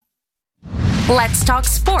Let's talk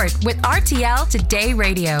sport with RTL Today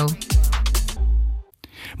Radio.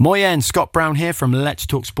 Moya and Scott Brown here from Let's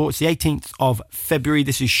Talk Sports, the 18th of February.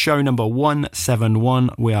 This is show number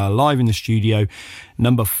 171. We are live in the studio,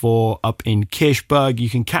 number 4 up in Kirchberg. You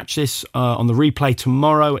can catch this on the replay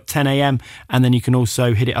tomorrow at 10 a.m. and then you can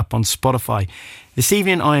also hit it up on Spotify. This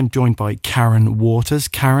evening I am joined by Karen Wauters.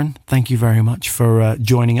 Karen, thank you very much for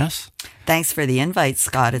joining us. Thanks for the invite,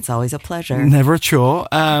 Scott. It's always a pleasure. Never a chore.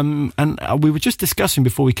 And we were just discussing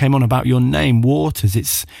before we came on about your name, Wauters.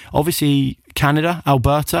 It's obviously Canada,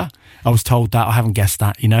 Alberta. I was told that. I haven't guessed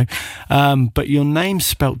that, you know. But your name's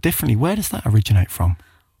spelt differently. Where does that originate from?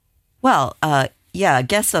 Well, a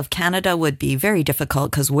guess of Canada would be very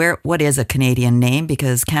difficult because what is a Canadian name?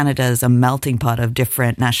 Because Canada is a melting pot of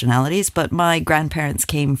different nationalities. But my grandparents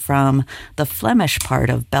came from the Flemish part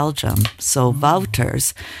of Belgium. So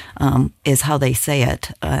Wauters is how they say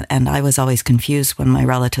it. And I was always confused when my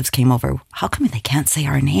relatives came over. How come they can't say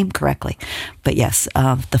our name correctly? But yes,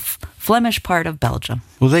 the Flemish part of Belgium.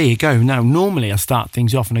 Well, there you go. Now, normally I start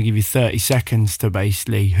things off and I give you 30 seconds to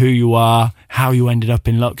basically who you are, how you ended up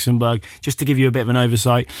in Luxembourg. Just to give you a bit of an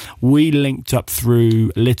oversight, we linked up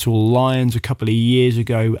through Little Lions a couple of years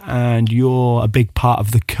ago, and you're a big part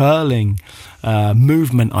of the curling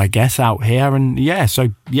movement, I guess, out here. And yeah, so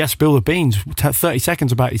yes, spill the beans. 30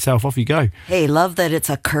 seconds about yourself. Off you go. Hey, love that it's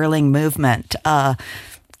a curling movement.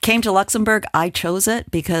 Came to Luxembourg. I chose it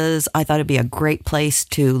because I thought it'd be a great place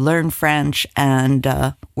to learn French and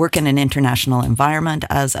work in an international environment.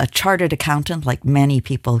 As a chartered accountant, like many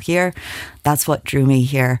people here, that's what drew me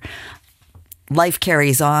here. Life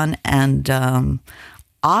carries on, and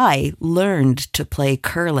I learned to play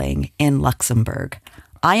curling in Luxembourg.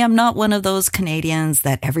 I am not one of those Canadians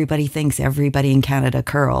that everybody thinks everybody in Canada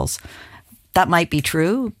curls. That might be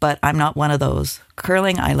true, but I'm not one of those.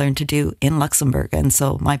 Curling I learned to do in Luxembourg, and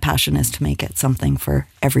so my passion is to make it something for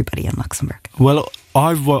everybody in Luxembourg. Well,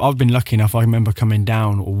 I've been lucky enough. I remember coming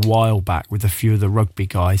down a while back with a few of the rugby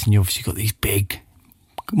guys, and you obviously got these big,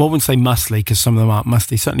 well, I wouldn't say muscly because some of them aren't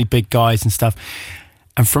muscly, certainly big guys and stuff.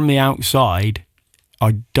 And from the outside,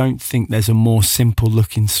 I don't think there's a more simple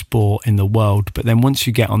looking sport in the world. But then once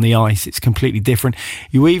you get on the ice, it's completely different.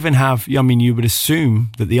 You even have, I mean, you would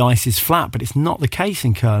assume that the ice is flat, but it's not the case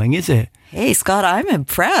in curling, is it? Hey, Scott, I'm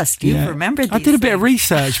impressed. You've remembered these I did a bit of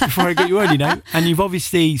research before I got you on, you know. And you've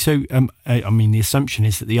obviously, I mean, the assumption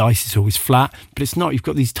is that the ice is always flat, but it's not. You've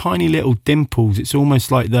got these tiny little dimples. It's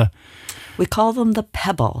almost like we call them the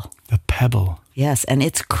pebble. The pebble. Yes, and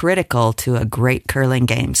it's critical to a great curling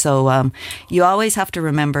game. So you always have to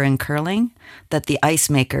remember in curling that the ice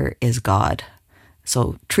maker is God.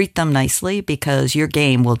 So treat them nicely because your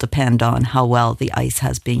game will depend on how well the ice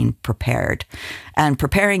has been prepared. And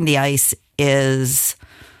preparing the ice is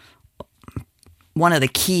one of the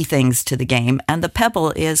key things to the game. And the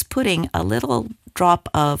pebble is putting a little drop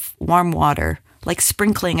of warm water, like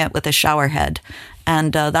sprinkling it with a shower head.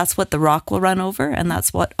 And that's what the rock will run over, and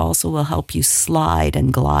that's what also will help you slide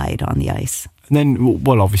and glide on the ice. And then,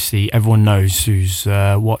 well, obviously, everyone knows who's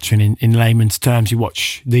watching in layman's terms. You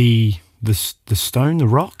watch the stone, the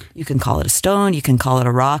rock? You can call it a stone, you can call it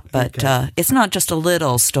a rock, but it's not just a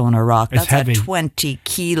little stone or rock. It's That's heavy. A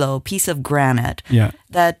 20-kilo piece of granite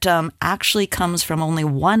that actually comes from only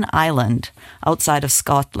one island outside of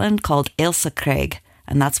Scotland called Ailsa Craig.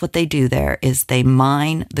 And that's what they do there, is they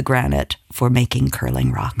mine the granite for making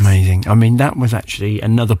curling rocks. Amazing. I mean, that was actually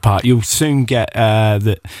another part. You'll soon get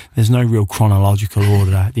that there's no real chronological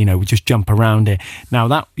order. You know, we just jump around it. Now,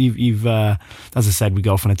 that you've as I said, we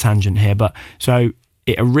go off on a tangent here. But so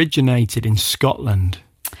it originated in Scotland.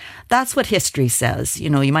 That's what history says. You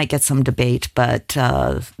know, you might get some debate, but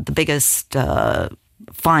the biggest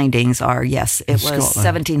findings are, yes, it was Scotland.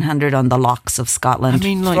 1700 on the lochs of Scotland, I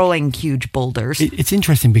mean, like, throwing huge boulders. It's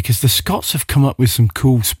interesting because the Scots have come up with some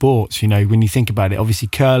cool sports, you know, when you think about it. Obviously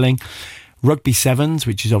curling, rugby sevens,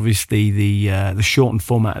 which is obviously the shortened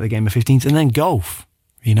format of the game of 15s, and then golf,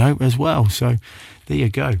 you know, as well. So there you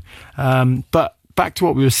go. But back to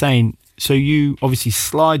what we were saying. So you obviously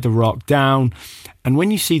slide the rock down, and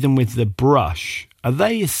when you see them with the brush, are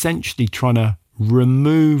they essentially trying to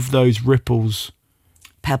remove those ripples?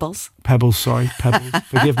 Pebbles.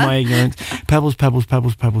 Forgive my ignorance. Pebbles. Yeah,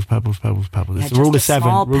 It's the rule of seven.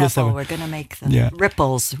 Rule of seven. We're going to make the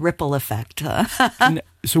ripple effect. And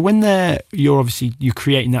so when you're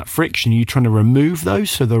creating that friction, are you trying to remove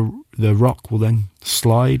those so the rock will then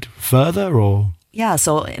slide further, or? Yeah,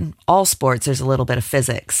 so in all sports, there's a little bit of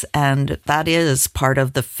physics, and that is part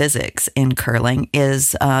of the physics in curling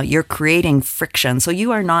is you're creating friction. So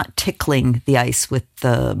you are not tickling the ice with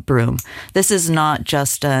the broom. This is not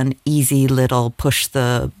just an easy little push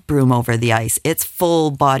the broom over the ice. It's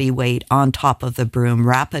full body weight on top of the broom,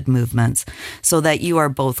 rapid movements, so that you are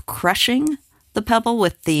both crushing the pebble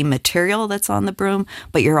with the material that's on the broom,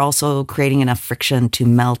 but you're also creating enough friction to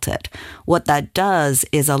melt it. What that does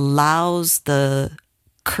is allows the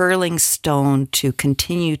curling stone to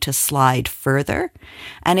continue to slide further,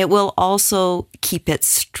 and it will also keep it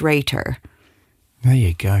straighter. There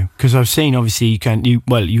you go. Because I've seen, obviously,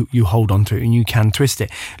 you hold on to it and you can twist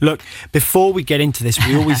it. Look, before we get into this,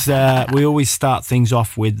 we always start things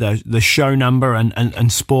off with the show number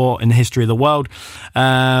and sport in the history of the world.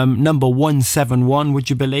 Number 171,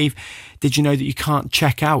 would you believe? Did you know that you can't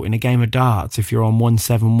check out in a game of darts if you're on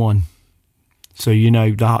 171? So,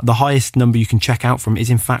 the highest number you can check out from is,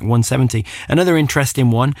 in fact, 170. Another interesting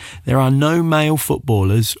one, there are no male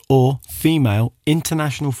footballers or female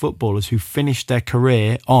international footballers who finished their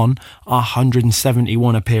career on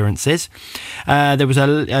 171 appearances. There was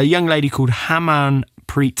a young lady called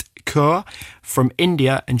Hamanpreet Kaur from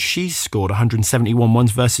India, and she scored 171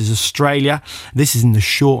 ones versus Australia. This is in the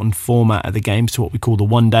shortened format of the game, so what we call the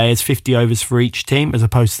one-dayers, 50 overs for each team, as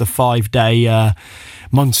opposed to the 5-day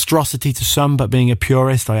monstrosity to some, but being a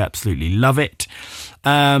purist, I absolutely love it.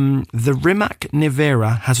 The Rimac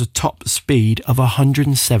Nevera has a top speed of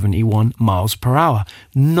 171 miles per hour.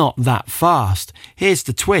 Not that fast. Here's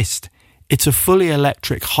the twist. It's a fully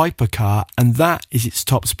electric hypercar, and that is its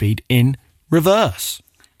top speed in reverse.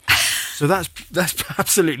 So that's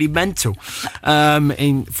absolutely mental.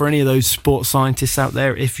 For any of those sports scientists out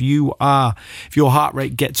there, if your heart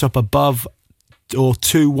rate gets up above or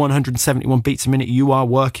to 171 beats a minute, you are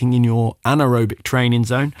working in your anaerobic training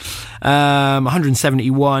zone.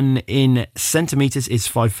 171 in centimetres is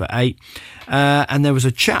 5'8". And there was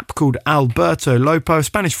a chap called Alberto Lopo, a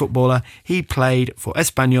Spanish footballer. He played for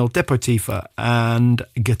Espanyol, Deportivo and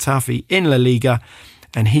Getafe in La Liga,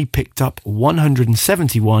 and he picked up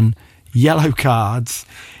 171 yellow cards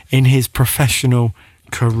in his professional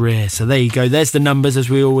career. So there you go. There's the numbers, as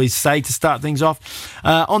we always say to start things off.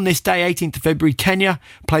 On this day, 18th of February, Kenya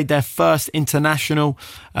played their first international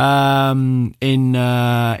in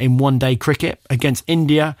one-day cricket against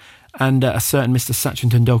India. And a certain Mr. Sachin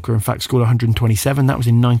Tendulkar, in fact, scored 127. That was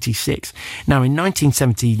in 96. Now, in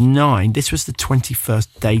 1979, this was the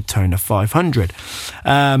 21st Daytona 500.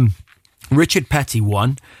 Richard Petty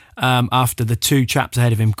won. After the two chaps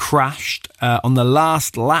ahead of him crashed on the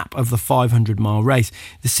last lap of the 500-mile race.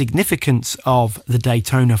 The significance of the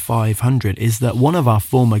Daytona 500 is that one of our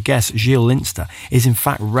former guests, Gilles Linster, is in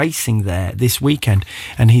fact racing there this weekend,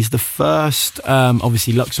 and he's the first,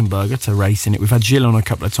 obviously, Luxembourger to race in it. We've had Gilles on a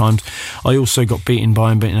couple of times. I also got beaten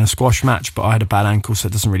by him in a squash match, but I had a bad ankle, so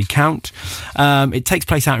it doesn't really count. It takes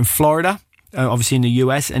place out in Florida. Obviously in the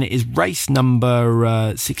US, and it is race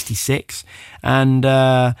number 66. And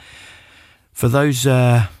for those,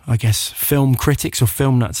 I guess, film critics or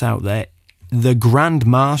film nuts out there, the Grand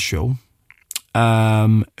Marshal,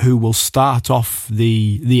 who will start off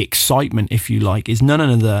the excitement, if you like, is none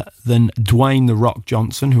other than Dwayne "The Rock"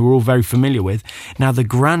 Johnson, who we're all very familiar with. Now, the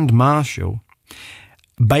Grand Marshal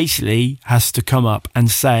basically has to come up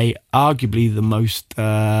and say arguably the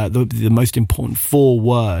most important 4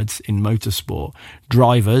 words in motorsport: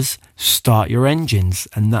 drivers, start your engines.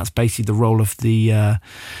 And that's basically the role of the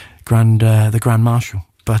Grand Marshal.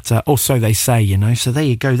 But also they say, so there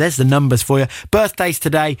you go. There's the numbers for you. Birthdays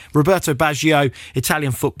today: Roberto Baggio,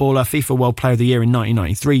 Italian footballer, FIFA World Player of the Year in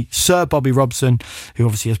 1993. Sir Bobby Robson, who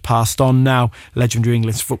obviously has passed on now, legendary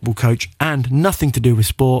English football coach. And nothing to do with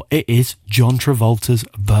sport, it is John Travolta's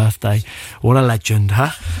birthday. What a legend,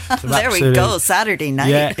 huh? So there we go, Saturday night.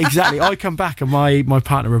 Yeah, exactly. I come back and my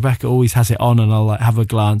partner Rebecca always has it on, and I'll have a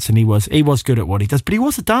glance, and he was good at what he does. But he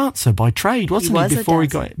was a dancer by trade, wasn't he before he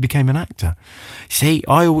became an actor? See,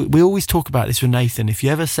 we always talk about this with Nathan. If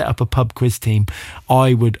you ever set up a pub quiz team,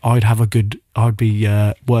 I'd be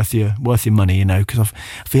worth your money, because I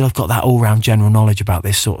feel I've got that all-round general knowledge about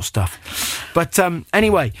this sort of stuff. But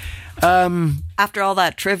anyway, after all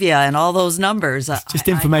that trivia and all those numbers, just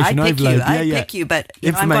information overload. I pick you, but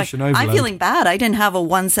information overload. I'm feeling bad. I didn't have a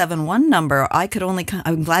 171 number.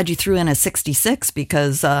 I'm glad you threw in a 66,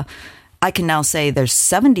 because I can now say there's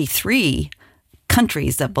 73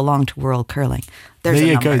 countries that belong to World Curling. There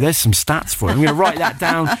you go. There's some stats for it. I'm going to write that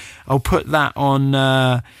down. I'll put that on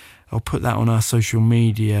our social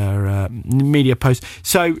media post.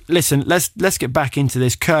 So listen, let's get back into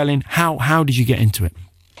this curling. How did you get into it?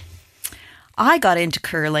 I got into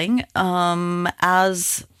curling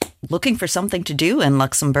as looking for something to do in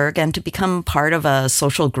Luxembourg and to become part of a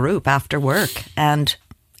social group after work. And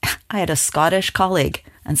I had a Scottish colleague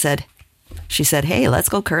and she said, hey, let's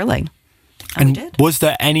go curling. And we did. Was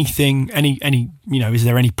there anything, is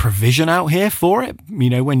there any provision out here for it,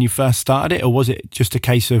 when you first started it? Or was it just a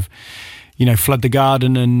case of, flood the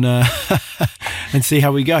garden and and see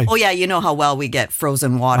how we go? Oh, yeah, you know how well we get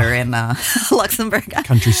frozen water in Luxembourg.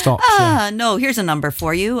 Country stops. No, here's a number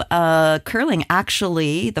for you. Curling,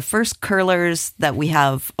 actually, the first curlers that we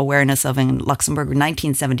have awareness of in Luxembourg were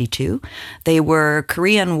 1972. They were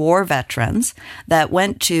Korean War veterans that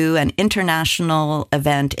went to an international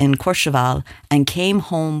event in Courchevel and came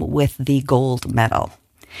home with the gold medal.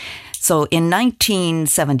 So in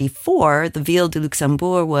 1974, the Ville de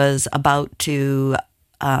Luxembourg was about to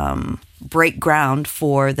break ground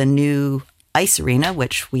for the new ice arena,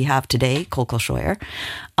 which we have today, Kolkolscheuer.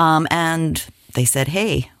 And they said,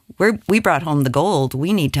 hey, we brought home the gold.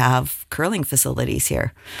 We need to have curling facilities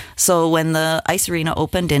here. So when the ice arena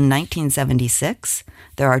opened in 1976,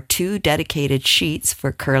 there are 2 dedicated sheets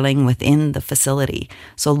for curling within the facility.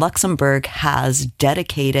 So Luxembourg has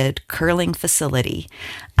dedicated curling facility.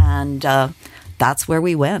 And that's where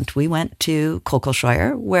we went. We went to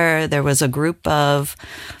Kolkolscheuer, where there was a group of,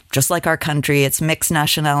 just like our country, it's mixed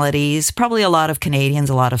nationalities, probably a lot of Canadians,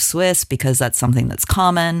 a lot of Swiss, because that's something that's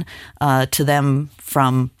common to them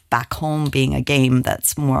from back home, being a game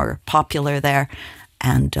that's more popular there.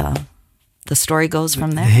 And the story goes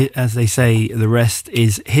from there. As they say, the rest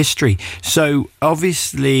is history. So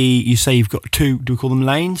obviously you say you've got 2, do we call them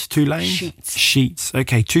lanes? 2 lanes? Sheets.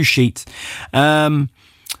 Okay, 2 sheets.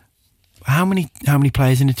 How many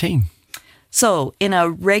players in a team? So in a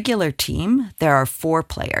regular team, there are 4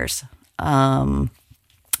 players. And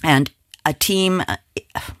a team,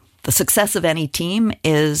 the success of any team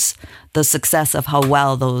is the success of how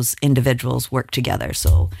well those individuals work together.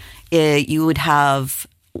 So you would have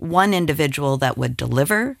 1 individual that would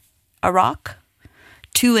deliver a rock,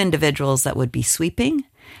 2 individuals that would be sweeping,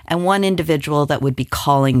 and 1 individual that would be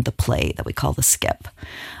calling the play that we call the skip.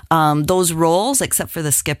 Those roles, except for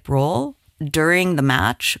the skip role, during the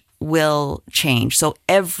match will change. So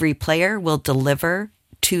every player will deliver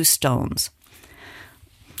 2 stones.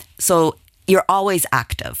 So you're always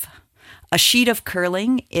active. A sheet of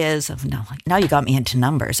curling is, now you got me into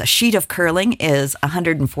numbers. A sheet of curling is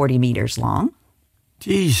 140 meters long.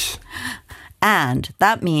 Jeez. And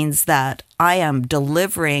that means that I am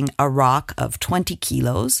delivering a rock of 20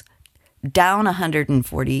 kilos down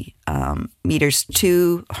 140 meters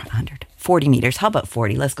to 140 meters. How about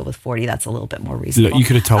 40? Let's go with 40. That's a little bit more reasonable. Look, you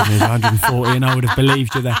could have told me it was 140 and I would have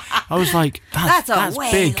believed you there. I was like, that's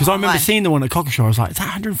big. Because I remember seeing the one at Cockshore. I was like, is that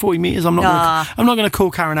 140 meters? I'm not going to call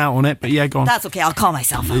Karen out on it, but yeah, go on. That's okay. I'll call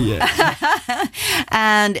myself out. Yeah.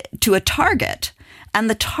 And to a target. And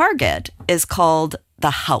the target is called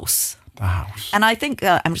the house. The house. And I think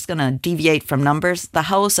I'm just going to deviate from numbers. The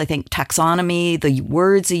house, I think taxonomy, the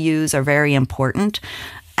words you use are very important.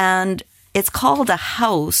 And it's called a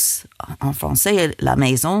house, en français, la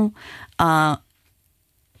maison. And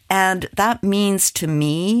that means to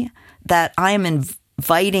me that I am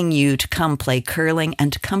inviting you to come play curling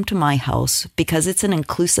and to come to my house because it's an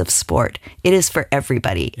inclusive sport. It is for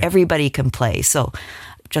everybody. Yeah. Everybody can play. So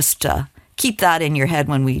just keep that in your head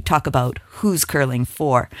when we talk about who's curling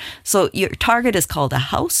for. So your target is called a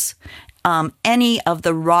house. Any of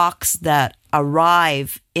the rocks that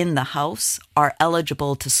arrive in the house are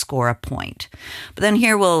eligible to score a point. But then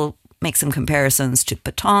here we'll make some comparisons to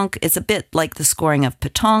pétanque. It's a bit like the scoring of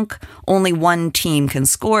pétanque. Only 1 team can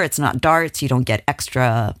score. It's not darts. You don't get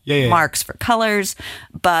extra marks for colors.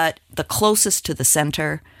 But the closest to the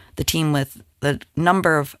center, the team with the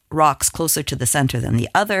number of rocks closer to the center than the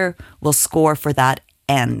other will score for that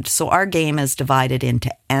end. So our game is divided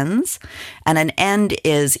into ends, and an end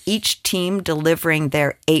is each team delivering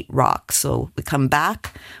their 8 rocks. So we come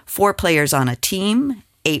back, 4 players on a team,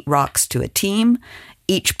 8 rocks to a team.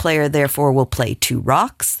 Each player therefore will play 2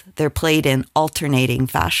 rocks. They're played in alternating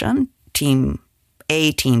fashion, team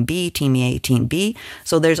A, team B, team A, team B.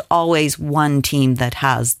 So there's always one team that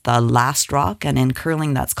has the last rock, and in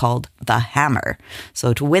curling that's called the hammer.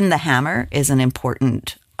 So to win the hammer is an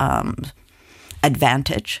important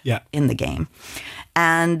advantage in the game.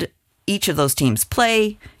 And each of those teams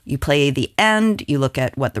play. You play the end. You look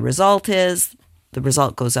at what the result is. The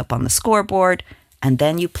result goes up on the scoreboard. And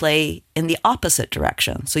then you play in the opposite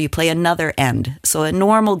direction. So you play another end. So a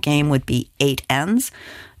normal game would be 8 ends.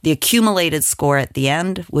 The accumulated score at the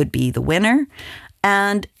end would be the winner.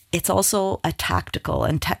 And it's also a tactical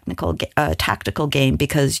and tactical game,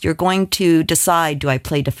 because you're going to decide, do I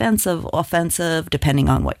play defensive, offensive, depending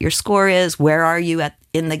on what your score is? Where are you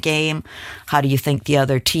in the game? How do you think the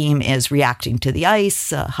other team is reacting to the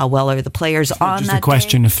ice? How well are the players on just that a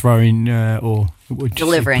question game? of throwing or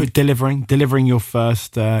delivering your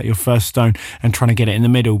first stone and trying to get it in the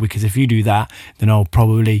middle, because if you do that, then I'll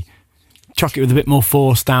probably chuck it with a bit more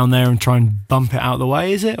force down there and try and bump it out of the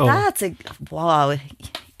way, is it? Or? Wow.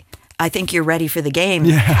 I think you're ready for the game.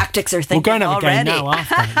 Yeah. Tactics are thinking already. We'll go and have already. a game now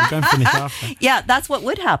after. We'll go and finish after. Yeah, that's what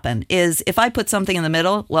would happen, is if I put something in the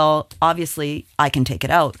middle, well, obviously I can take it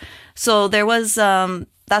out. So there was,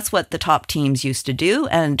 that's what the top teams used to do.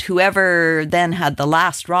 And whoever then had the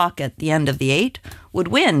last rock at the end of the 8 would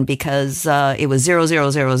win, because it was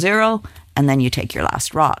 0-0-0-0, and then you take your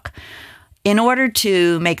last rock. In order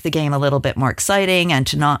to make the game a little bit more exciting and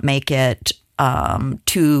to not make it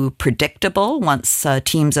too predictable once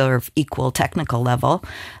teams are of equal technical level,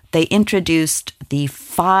 they introduced the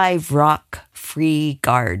 5 rock free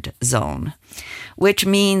guard zone, which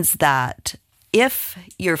means that if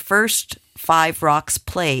your first 5 rocks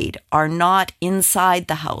played are not inside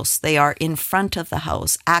the house, they are in front of the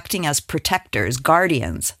house, acting as protectors,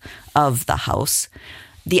 guardians of the house,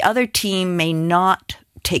 the other team may not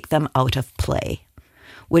take them out of play,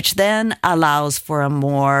 which then allows for a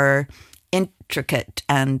more intricate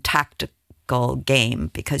and tactical game,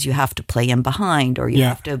 because you have to play in behind, or you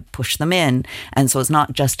have to push them in. And so it's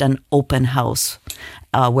not just an open house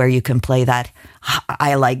where you can play that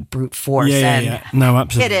I like brute force No,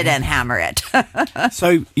 absolutely. hit it and hammer it.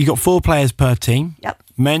 So you got 4 players per team. Yep.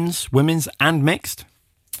 Men's, women's and mixed.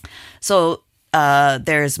 So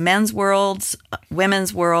there's men's worlds,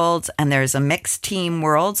 women's worlds, and there's a mixed team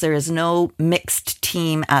worlds. There is no mixed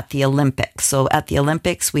team at the Olympics. So at the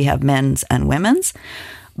Olympics, we have men's and women's.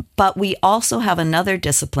 But we also have another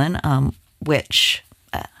discipline, which,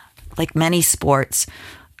 like many sports,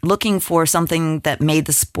 looking for something that made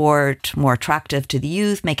the sport more attractive to the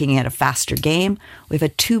youth, making it a faster game. We have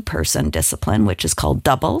a 2-person discipline, which is called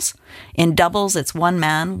doubles. In doubles, it's 1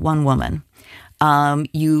 man, 1 woman.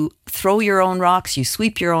 You throw your own rocks, you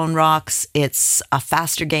sweep your own rocks. It's a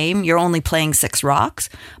faster game. You're only playing 6 rocks,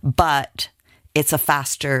 but it's a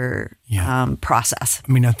faster process.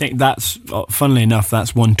 I mean, I think that's, funnily enough,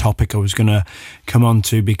 that's one topic I was going to come on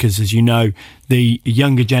to, because as you know, the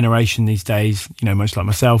younger generation these days, much like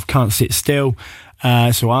myself, can't sit still.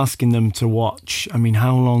 So asking them to watch, I mean,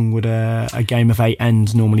 how long would a game of 8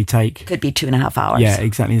 ends normally take? Could be 2.5 hours. Yeah,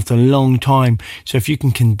 exactly. It's a long time. So if you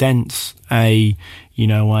can condense a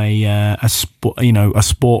sport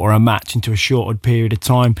or a match into a shorter period of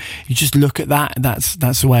time, you just look at that.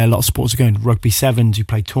 That's the way a lot of sports are going. Rugby sevens, you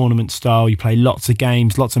play tournament style, you play lots of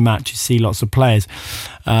games, lots of matches, see lots of players.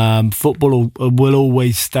 Football will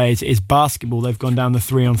always stay as it is. Basketball, they've gone down the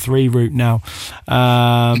 3-on-3 route now.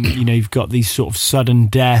 You've got these sort of sudden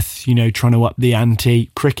death, trying to up the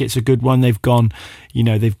ante. Cricket's a good one. They've gone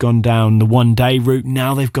down the 1-day route.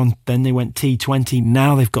 Now then they went T20.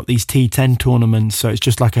 Now they've got these T10 tournaments. So it's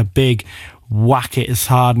just like a big whack it as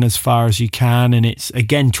hard and as far as you can. And it's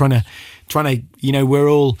again trying to, we're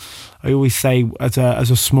all, I always say, as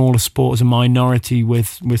a smaller sport, as a minority,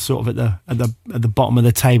 with sort of at the bottom of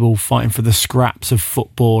the table, fighting for the scraps of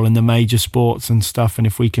football and the major sports and stuff. And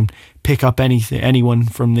if we can pick up anyone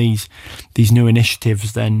from these new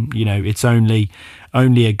initiatives, then it's only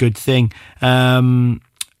a good thing.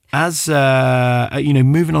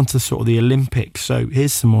 Moving on to sort of the Olympics. So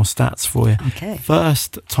here's some more stats for you. Okay.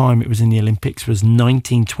 First time it was in the Olympics was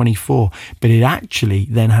 1924, but it actually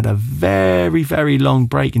then had a very, very long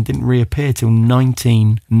break and didn't reappear till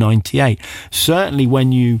 1998. Certainly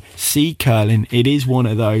when you see curling, it is one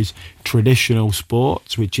of those traditional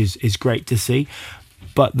sports, which is great to see.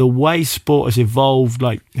 But the way sport has evolved,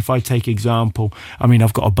 like if I take example, I mean,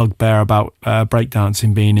 I've got a bugbear about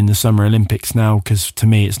breakdancing being in the Summer Olympics now, because to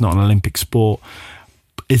me it's not an Olympic sport.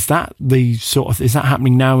 Is that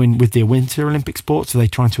happening now with the Winter Olympic sports? Are they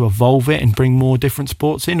trying to evolve it and bring more different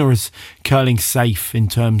sports in, or is curling safe in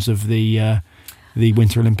terms of the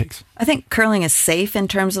Winter Olympics? I think curling is safe in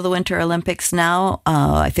terms of the Winter Olympics now.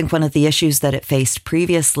 I think one of the issues that it faced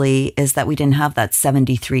previously is that we didn't have that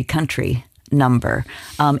 73 country number.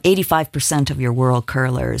 85% of your world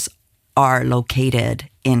curlers are located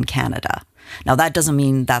in Canada. Now, that doesn't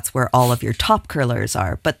mean that's where all of your top curlers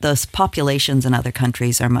are, but the populations in other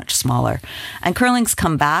countries are much smaller. And curling's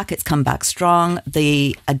come back. It's come back strong.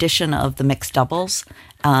 The addition of the mixed doubles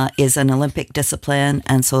is an Olympic discipline,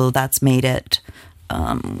 and so that's made it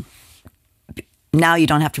now you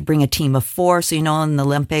don't have to bring a team of 4. So, in the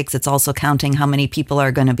Olympics, it's also counting how many people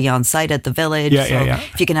are going to be on site at the village.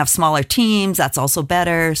 If you can have smaller teams, that's also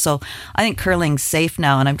better. So I think curling's safe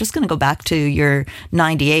now. And I'm just going to go back to your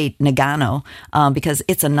 98 Nagano because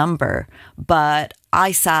it's a number. But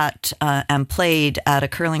I sat and played at a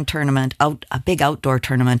curling tournament, a big outdoor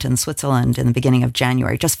tournament in Switzerland in the beginning of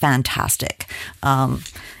January. Just fantastic.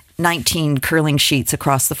 19 curling sheets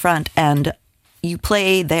across the front. And you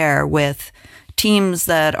play there with teams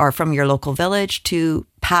that are from your local village to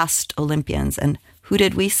past Olympians. And who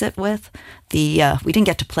did we sit with? We didn't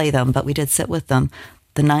get to play them, but we did sit with them.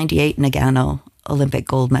 The 98 Nagano Olympic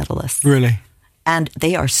gold medalists. Really? And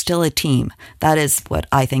they are still a team. That is what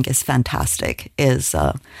I think is fantastic, is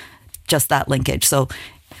just that linkage. So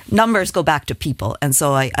numbers go back to people. And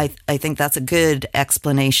so I think that's a good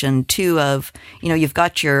explanation, too, of, you've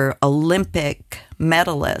got your Olympic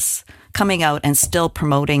medalists coming out and still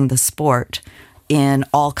promoting the sport in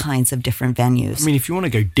all kinds of different venues. I mean, if you want to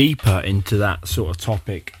go deeper into that sort of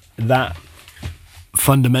topic, that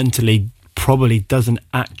fundamentally probably doesn't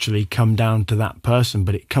actually come down to that person,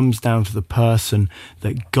 but it comes down to the person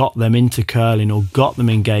that got them into curling or got them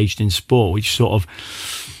engaged in sport, which sort of,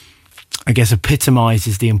 I guess,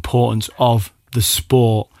 epitomizes the importance of the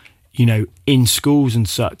sport, in schools and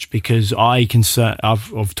such, because I've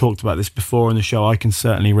talked about this before on the show. I can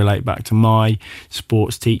certainly relate back to my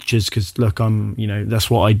sports teachers because, look, I'm, that's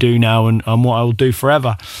what I do now and what I will do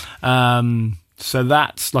forever. So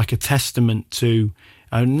that's like a testament to,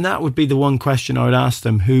 and that would be the one question I would ask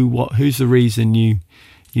them: who's the reason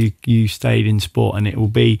you stayed in sport? And it will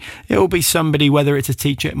be somebody, whether it's a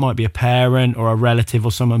teacher, it might be a parent or a relative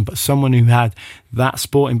or someone, but someone who had that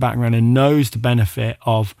sporting background and knows the benefit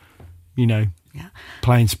of,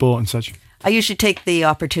 playing sport and such. I usually take the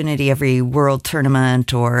opportunity every world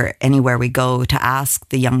tournament or anywhere we go to ask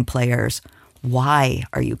the young players, why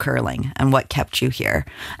are you curling and what kept you here?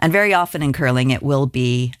 And very often in curling, it will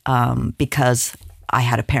be because I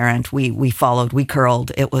had a parent, we followed, we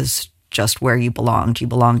curled. It was just where you belonged. You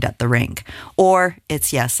belonged at the rink. Or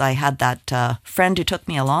it's, yes, I had that friend who took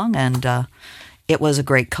me along and it was a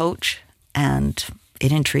great coach and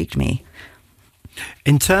it intrigued me.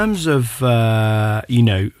 In terms of, venues,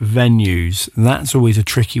 that's always a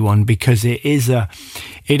tricky one because it is a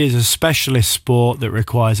specialist sport that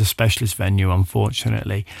requires a specialist venue,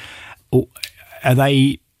 unfortunately. Are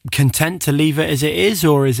they content to leave it as it is,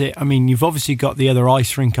 or is it, you've obviously got the other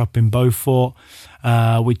ice rink up in Beaufort,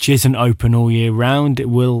 which isn't open all year round.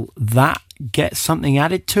 Will that get something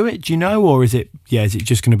added to it, do you know, or is it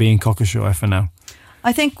just going to be in Colchester for now?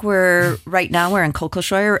 I think right now we're in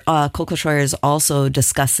Colchester. Colchester is also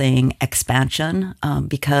discussing expansion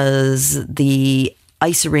because the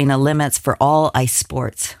ice arena limits for all ice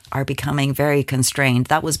sports are becoming very constrained.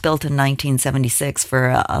 That was built in 1976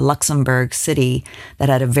 for a Luxembourg city that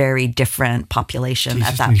had a very different population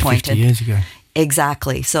at that point. 50 years ago.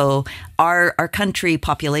 Exactly. So our country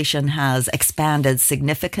population has expanded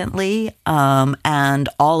significantly, and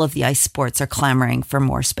all of the ice sports are clamoring for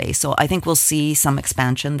more space. So I think we'll see some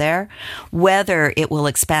expansion there. Whether it will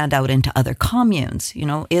expand out into other communes,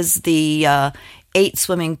 is the 8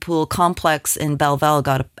 swimming pool complex in Belleville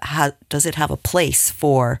does it have a place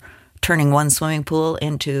for turning one swimming pool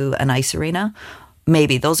into an ice arena?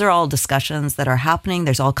 Maybe. Those are all discussions that are happening.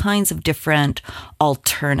 There's all kinds of different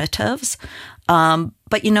alternatives.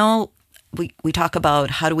 But, we talk about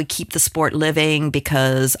how do we keep the sport living,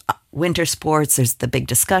 because winter sports, there's the big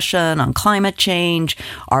discussion on climate change.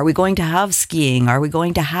 Are we going to have skiing? Are we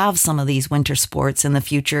going to have some of these winter sports in the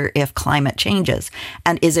future if climate changes?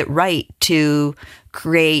 And is it right to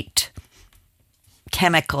create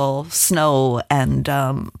chemical snow and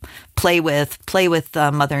play with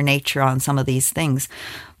Mother Nature on some of these things?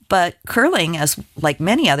 But curling, as like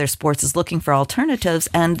many other sports, is looking for alternatives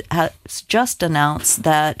and has just announced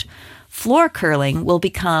that floor curling will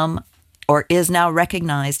become, or is now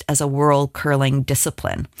recognized as, a world curling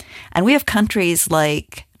discipline. And we have countries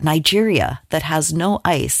like Nigeria that has no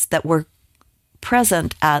ice that were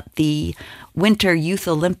present at the Winter Youth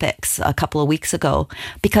Olympics a couple of weeks ago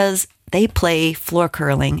because they play floor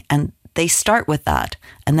curling and they start with that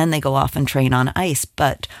and then they go off and train on ice.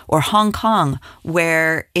 Or Hong Kong,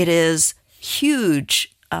 where it is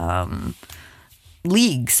huge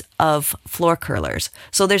leagues of floor curlers.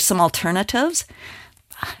 So there's some alternatives.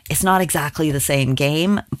 It's not exactly the same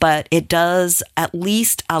game, but it does at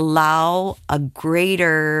least allow a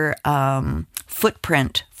greater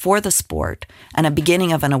footprint for the sport and a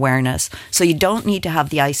beginning of an awareness. So you don't need to have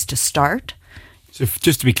the ice to start. So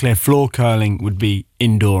just to be clear, floor curling would be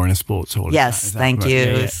indoor in a sports hall. Yes, thank you,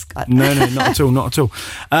 Yeah. Scott. No, not at all.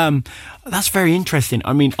 That's very interesting.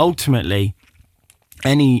 I mean, ultimately,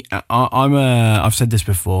 I've said this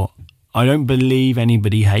before. I don't believe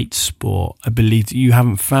anybody hates sport. I believe that you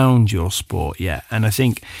haven't found your sport yet. And I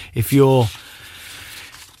think if you're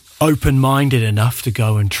open-minded enough to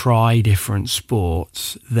go and try different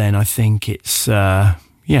sports, then I think it's I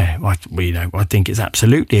think it's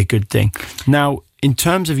absolutely a good thing. Now, in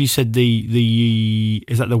terms of, you said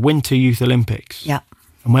is that the Winter Youth Olympics? Yeah.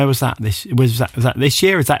 And where was that? Was that this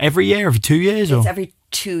year? Is that every year? Every 2 years? It's every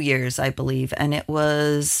 2 years, I believe, and it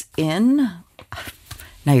was in.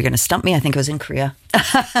 Now you're going to stump me. I think it was in Korea.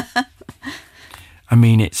 I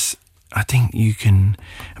mean, I think you can.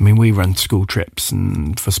 I mean, we run school trips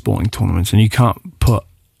and for sporting tournaments, and you can't put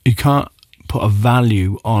a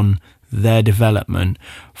value on their development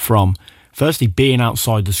from firstly being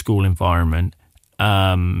outside the school environment,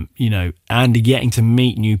 and getting to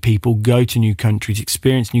meet new people, go to new countries,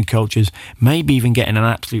 experience new cultures, maybe even getting an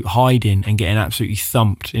absolute hiding and getting absolutely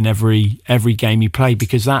thumped in every game you play,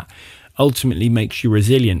 because that ultimately makes you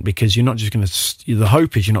resilient, because you're not just going to, the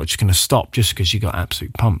hope is you're not just going to stop just because you got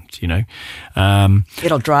absolute pumped,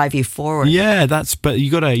 It'll drive you forward. Yeah, but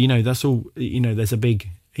you got to, that's all, there's a big,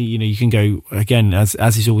 you can go, again, as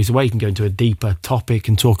is always the way, you can go into a deeper topic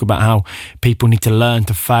and talk about how people need to learn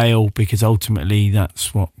to fail, because ultimately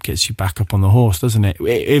that's what gets you back up on the horse, doesn't it?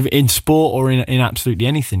 In sport or in absolutely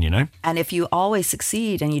anything, And if you always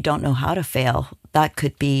succeed and you don't know how to fail, that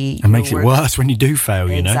could be... It makes it worse when you do fail,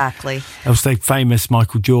 Exactly. That was the famous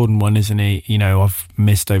Michael Jordan one, isn't he? I've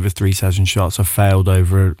missed over 3,000 shots. I've failed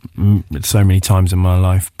over so many times in my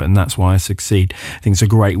life, and that's why I succeed. I think it's a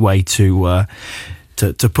great way to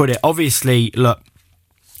put it. Obviously, look,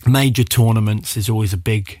 major tournaments is always a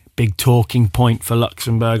big talking point for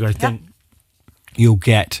Luxembourg. I think you'll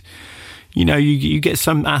get... you get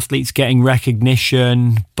some athletes getting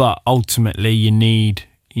recognition, but ultimately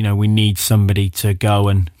we need somebody to go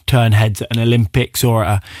and turn heads at an Olympics or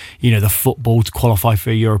at the football to qualify for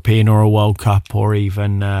a European or a World Cup, or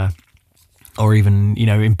even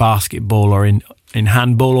in basketball or in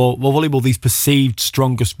handball or volleyball, these perceived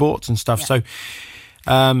stronger sports and stuff. So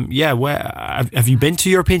where have you been to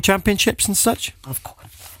European Championships and such? Of course.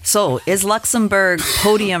 So, is Luxembourg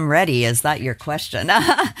podium ready? Is that your question?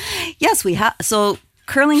 Yes, we have. So,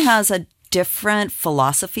 curling has a different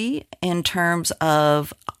philosophy in terms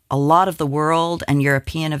of a lot of the world and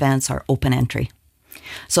European events are open entry.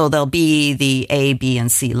 So there'll be the A, B,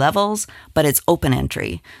 and C levels, but it's open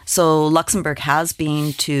entry. So Luxembourg has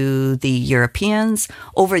been to the Europeans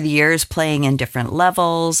over the years, playing in different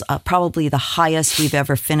levels. Probably the highest we've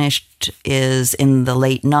ever finished is in the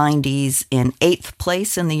late 90s in 8th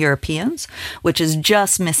place in the Europeans, which is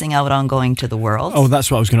just missing out on going to the Worlds. Oh,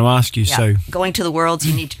 that's what I was going to ask you. Yeah. So going to the Worlds,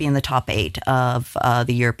 you need to be in the top 8 of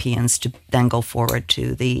the Europeans to then go forward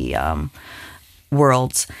to the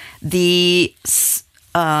Worlds.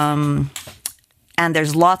 And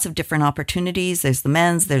there's lots of different opportunities. There's the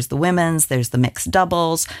men's, there's the women's, there's the mixed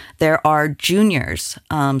doubles. There are juniors.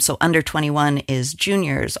 So under 21 is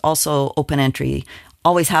juniors, also open entry,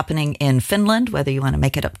 always happening in Finland, whether you want to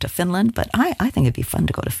make it up to Finland. But I think it'd be fun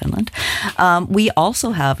to go to Finland. We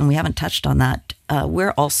also have, and we haven't touched on that,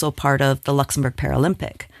 we're also part of the Luxembourg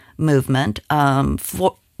Paralympic movement.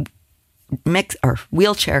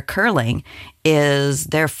 Wheelchair curling is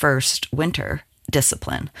their first winter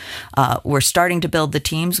discipline. We're starting to build the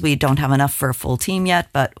teams. We don't have enough for a full team yet,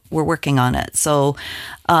 but we're working on it. So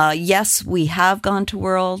yes, we have gone to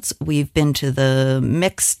Worlds. We've been to the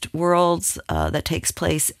mixed Worlds that takes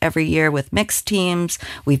place every year with mixed teams.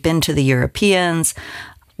 We've been to the Europeans.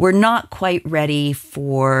 We're not quite ready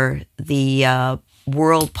for the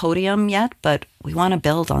world podium yet, but we want to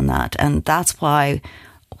build on that. And that's why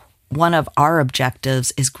one of our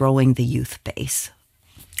objectives is growing the youth base.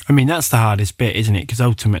 I mean, that's the hardest bit, isn't it? Because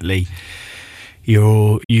ultimately,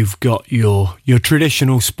 you've got your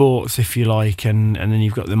traditional sports, if you like, and then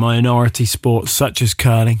you've got the minority sports such as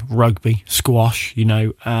curling, rugby, squash,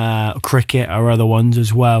 cricket or other ones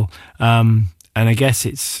as well. And I guess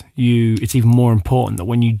it's even more important that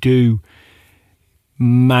when you do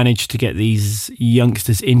manage to get these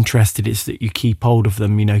youngsters interested, it's that you keep hold of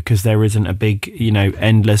them, because there isn't a big,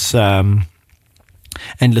 endless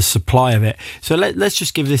supply of it. So let's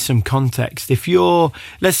just give this some context. If you're,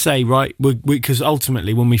 let's say, right, because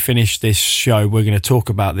ultimately when we finish this show, we're going to talk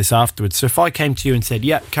about this afterwards. So if I came to you and said,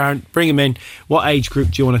 yeah, Karen, bring him in. What age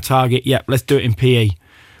group do you want to target? Yeah, let's do it in PE.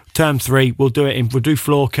 term 3, we'll do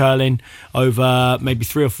floor curling over maybe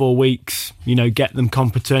 3 or 4 weeks, get them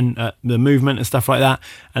competent at the movement and stuff like that.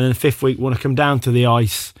 And then the 5th week, want to come down to the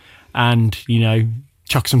ice and,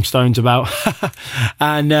 chuck some stones about.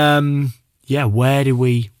 And, where do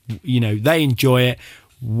we, they enjoy it.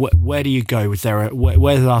 Where do you go?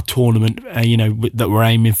 Where's our tournament, that we're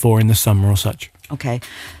aiming for in the summer or such? Okay.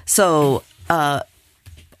 So,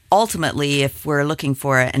 ultimately, if we're looking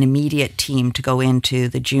for an immediate team to go into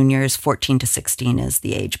the juniors, 14 to 16 is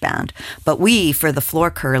the age band. But we, for the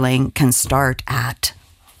floor curling, can start at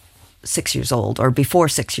 6 years old or before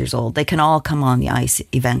 6 years old. They can all come on the ice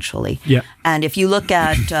eventually. Yeah. And if you look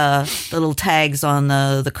at little tags on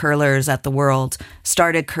the curlers at the World,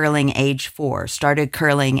 started curling age 4, started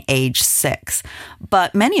curling age 6.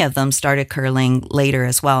 But many of them started curling later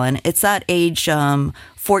as well. And it's that age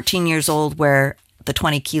 14 years old where the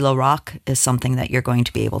 20-kilo rock is something that you're going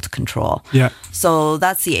to be able to control. Yeah. So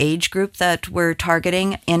that's the age group that we're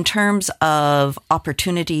targeting. In terms of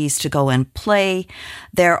opportunities to go and play,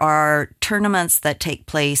 there are tournaments that take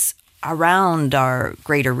place around our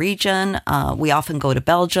greater region. We often go to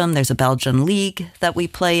Belgium. There's a Belgian league that we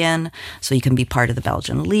play in, so you can be part of the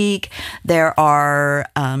Belgian league. There are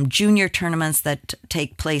junior tournaments that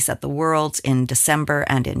take place at the Worlds in December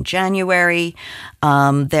and in January.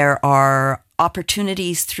 There are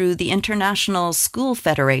opportunities through the International School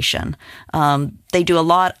Federation. They do a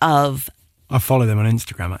lot of... I follow them on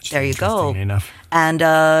Instagram, actually. There you go. Enough. And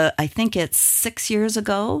I think it's 6 years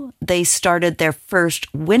ago, they started their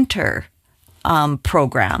first winter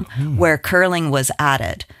program where curling was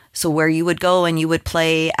added. So where you would go and you would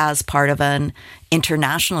play as part of an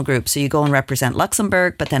international group. So you go and represent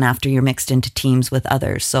Luxembourg, but then after you're mixed into teams with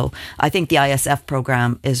others. So I think the ISF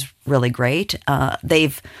program is really great.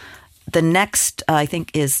 The next, I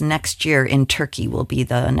think, is next year in Turkey will be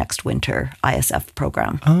the next winter ISF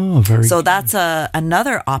program. Oh, very So good. that's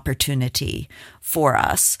another opportunity for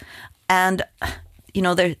us. And,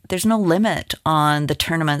 there's no limit on the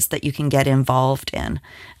tournaments that you can get involved in.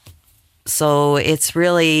 So it's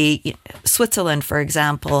really, Switzerland, for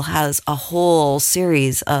example, has a whole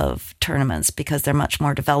series of tournaments because they're much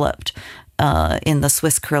more developed in the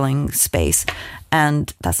Swiss curling space.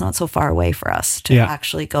 And that's not so far away for us to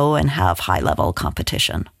actually go and have high-level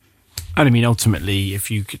competition. And I mean, ultimately,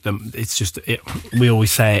 if you we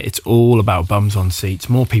always say it's all about bums on seats.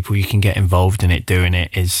 More people you can get involved in it, doing it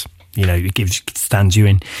is, it stands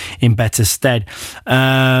you in better stead.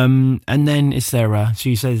 And then is there so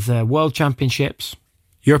you say there's World Championships,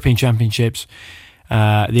 European Championships,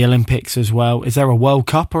 the Olympics as well. Is there a World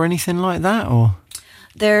Cup or anything like that, or?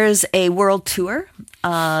 There's a world tour,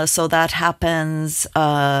 so that happens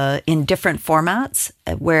in different formats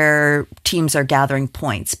where teams are gathering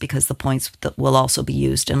points because the points that will also be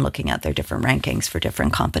used in looking at their different rankings for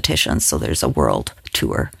different competitions. So there's a world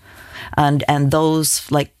tour. And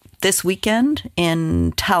those, like this weekend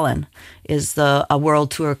in Tallinn, is a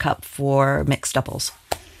world tour cup for mixed doubles.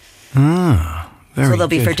 So they'll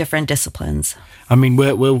be for different disciplines. I mean,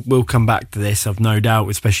 we'll come back to this, I've no doubt,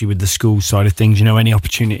 especially with the school side of things. Any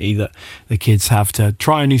opportunity that the kids have to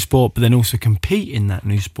try a new sport, but then also compete in that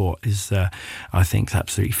new sport is, I think,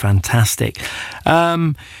 absolutely fantastic.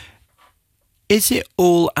 Is it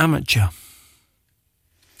all amateur?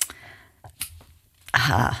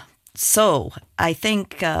 So I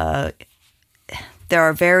think there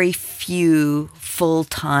are very few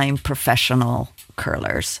full-time professional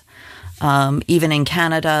curlers. Even in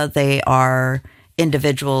Canada, they are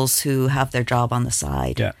individuals who have their job on the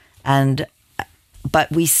side. Yeah.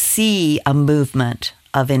 But we see a movement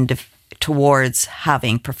towards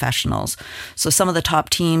having professionals. So some of the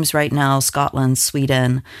top teams right now, Scotland,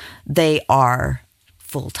 Sweden, they are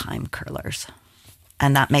full-time curlers.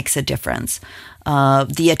 And that makes a difference.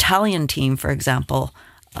 The Italian team, for example,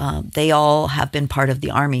 they all have been part of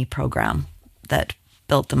the Army program that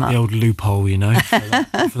built them up. The old loophole,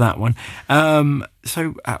 for that one.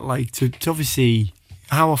 So, to obviously,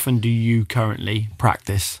 how often do you currently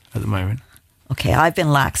practice at the moment? Okay, I've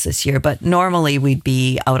been lax this year, but normally we'd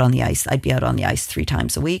be out on the ice. I'd be out on the ice 3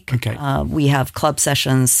 times a week. Okay. We have club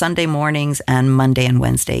sessions Sunday mornings and Monday and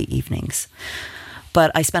Wednesday evenings.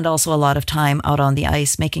 But I spend also a lot of time out on the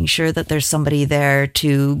ice making sure that there's somebody there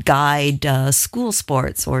to guide school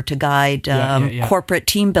sports or to guide corporate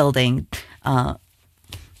team building,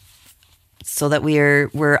 so that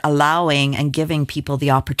we're allowing and giving people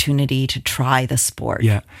the opportunity to try the sport.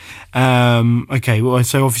 Yeah. Okay. Well,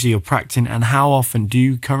 so obviously you're practicing. And how often do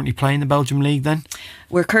you currently play in the Belgium League then?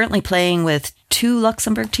 We're currently playing with 2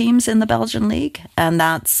 Luxembourg teams in the Belgian League, and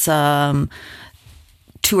that's 2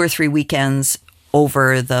 or 3 weekends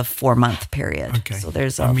over the 4-month period. Okay. So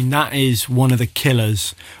there's I mean, that is one of the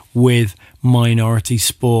killers with minority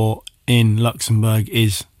sport in Luxembourg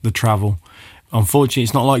is the travel. Unfortunately,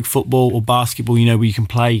 it's not like football or basketball, where you can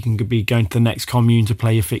play. You can be going to the next commune to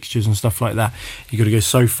play your fixtures and stuff like that. You've got to go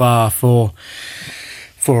so far for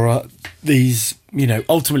these,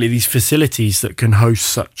 ultimately these facilities that can host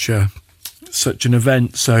such an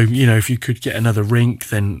event. So, if you could get another rink,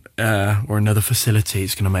 then or another facility,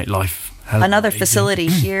 it's going to make life another facility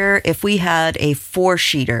here. If we had a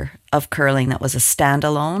 4-sheeter of curling that was a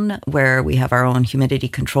standalone, where we have our own humidity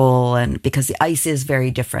control, and because the ice is very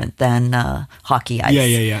different than hockey ice.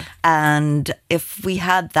 Yeah. And if we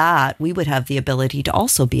had that, we would have the ability to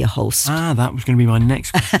also be a host. That was going to be my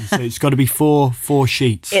next question. So it's got to be four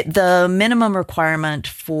sheets. The minimum requirement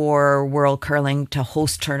for World Curling to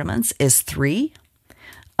host tournaments is 3.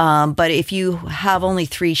 But if you have only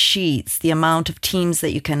 3 sheets, the amount of teams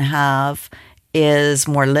that you can have is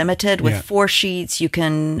more limited. With 4 sheets, you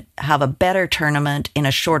can have a better tournament in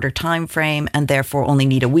a shorter time frame and therefore only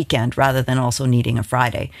need a weekend rather than also needing a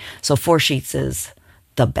Friday. So 4 sheets is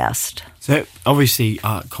the best. So obviously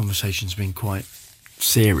our conversation's been quite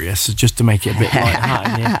serious, so just to make it a bit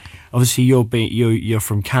lighthearted here. Obviously you're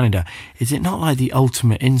from Canada. Is it not like the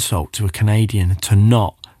ultimate insult to a Canadian to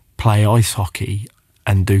not play ice hockey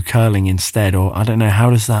and do curling instead? Or I don't know, how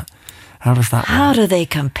does that work? How do they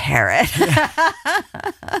compare it?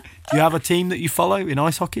 Do you have a team that you follow in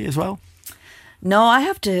ice hockey as well? No, I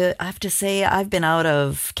have to say I've been out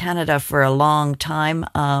of Canada for a long time.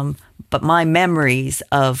 But my memories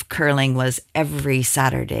of curling was every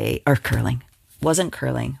Saturday, or curling. Wasn't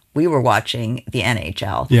curling. We were watching the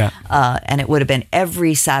NHL. Yeah. And it would have been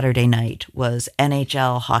every Saturday night was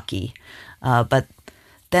NHL hockey. But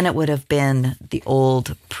then it would have been the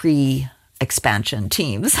old pre-expansion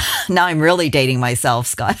teams. Now I'm really dating myself,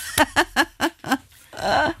 Scott.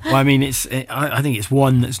 Well, I mean, I think it's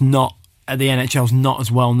one that's not, the NHL's not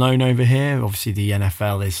as well known over here. Obviously, the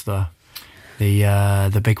NFL is the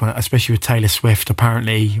big one, especially with Taylor Swift.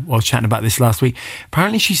 Apparently, I was chatting about this last week.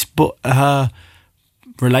 Apparently, her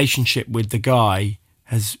relationship with the guy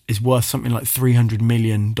is worth something like $300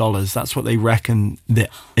 million. That's what they reckon the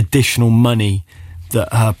additional money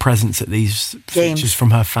that her presence at these games fixtures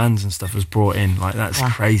from her fans and stuff has brought in. Like, that's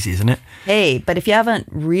crazy, isn't it? Hey, but if you haven't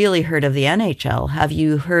really heard of the NHL, have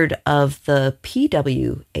you heard of the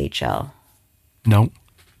PWHL? No.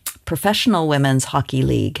 Professional Women's Hockey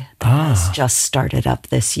League that has just started up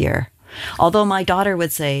this year. Although my daughter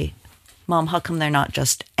would say, Mom, how come they're not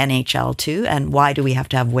just NHL too? And why do we have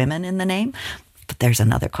to have women in the name? But there's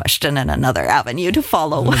another question and another avenue to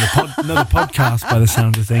follow. Another podcast by the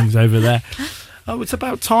sound of things over there. Oh, it's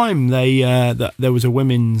about time that there was a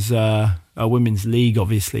women's league,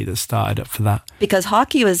 obviously, that started up for that. Because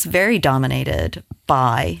hockey was very dominated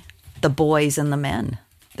by the boys and the men.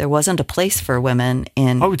 There wasn't a place for women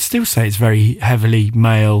in... I would still say it's very heavily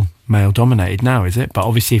male-dominated now, is it? But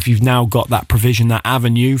obviously, if you've now got that provision, that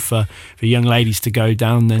avenue for young ladies to go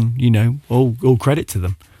down, then, all credit to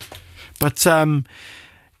them. But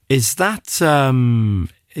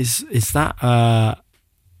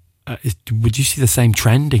would you see the same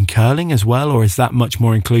trend in curling as well, or is that much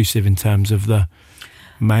more inclusive in terms of the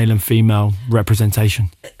male and female representation?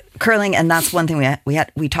 Curling, and that's one thing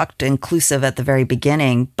we talked inclusive at the very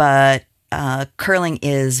beginning, but curling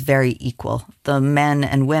is very equal. The men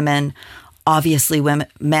and women, obviously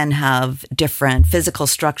men have different physical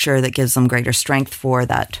structure that gives them greater strength for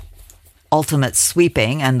that ultimate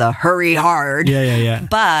sweeping and the hurry hard. Yeah.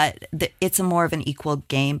 But it's a more of an equal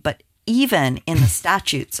game. But even in the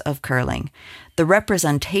statutes of curling, the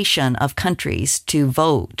representation of countries to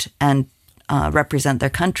vote and represent their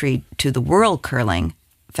country to the World Curling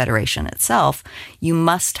Federation itself, you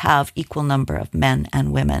must have equal number of men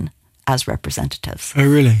and women as representatives. Oh,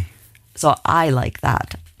 really? So I like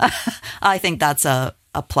that. I think that's a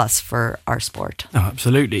plus for our sport. Oh,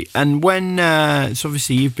 absolutely. And when so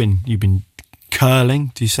obviously you've been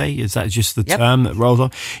curling, do you say? Is that just the term that rolls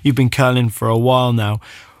off? You've been curling for a while now.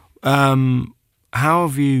 How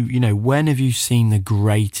have when have you seen the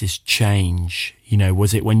greatest change?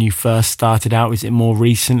 Was it when you first started out? Was it more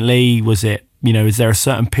recently? Was it, is there a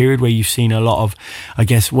certain period where you've seen a lot of, I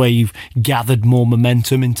guess, where you've gathered more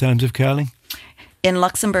momentum in terms of curling? In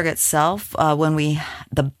Luxembourg itself,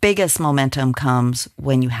 the biggest momentum comes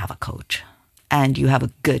when you have a coach and you have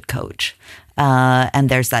a good coach. And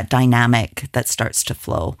there's that dynamic that starts to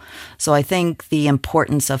flow. So I think the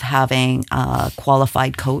importance of having a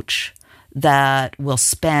qualified coach that will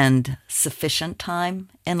spend sufficient time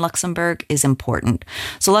in Luxembourg is important.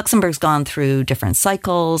 So Luxembourg's gone through different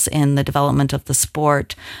cycles in the development of the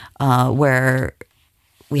sport, where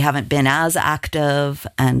we haven't been as active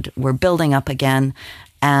and we're building up again.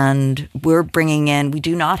 And we're bringing in, we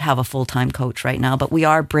do not have a full-time coach right now, but we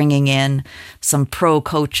are bringing in some pro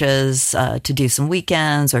coaches to do some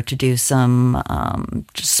weekends or to do some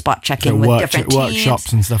just spot checking with different teams.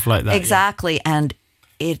 Workshops and stuff like that. Exactly. Yeah. And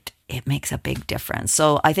it makes a big difference.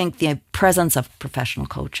 So I think the presence of professional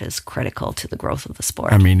coach is critical to the growth of the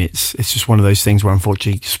sport. I mean, it's just one of those things where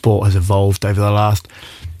unfortunately sport has evolved over the last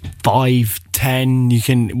 5, 10, you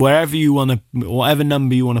can, wherever you want to, whatever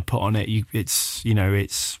number you want to put on it,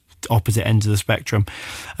 it's opposite ends of the spectrum.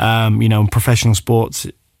 And professional sports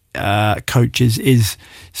coaches is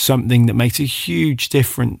something that makes a huge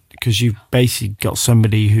difference, because you've basically got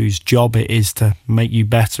somebody whose job it is to make you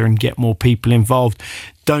better and get more people involved.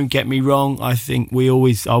 Don't get me wrong, I think I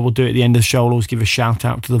will do it at the end of the show, I'll always give a shout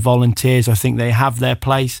out to the volunteers. I think they have their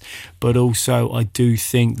place, but also I do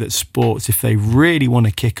think that sports, if they really want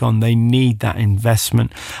to kick on, they need that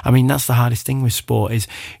investment. I mean, that's the hardest thing with sport, is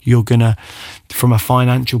you're going to, from a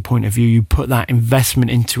financial point of view, you put that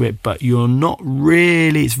investment into it, but you're not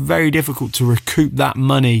really, it's very difficult to recoup that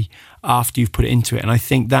money after you've put it into it. And I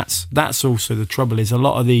think that's also the trouble, is a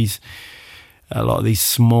lot of these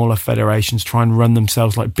smaller federations try and run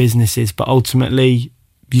themselves like businesses, but ultimately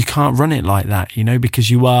you can't run it like that, because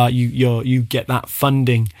you get that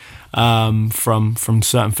funding from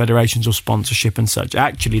certain federations or sponsorship and such.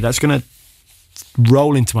 Actually, that's going to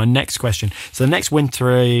roll into my next question. So the next Winter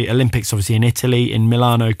Olympics, obviously in Italy, in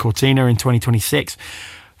Milano Cortina in 2026.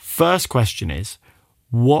 First question is,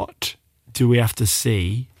 what do we have to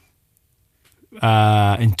see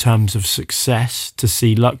in terms of success to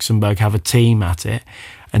see Luxembourg have a team at it?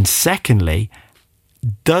 And secondly,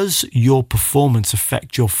 does your performance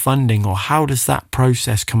affect your funding, or how does that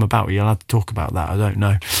process come about? You'll have to talk about that. I don't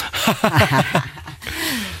know.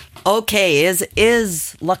 Okay,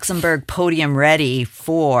 is Luxembourg podium ready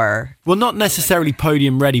for... Well, not necessarily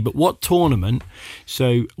podium ready, but what tournament?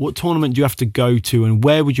 So what tournament do you have to go to, and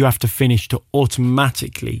where would you have to finish to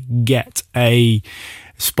automatically get a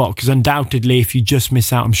spot? Because undoubtedly, if you just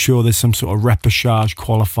miss out, I'm sure there's some sort of repechage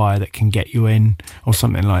qualifier that can get you in, or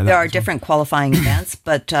something like that. There are different qualifying events,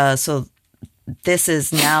 but so this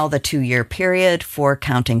is now the 2-year period for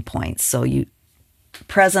counting points. So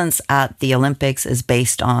presence at the Olympics is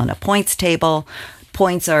based on a points table.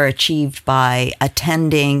 Points are achieved by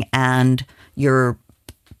attending and your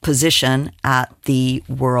position at the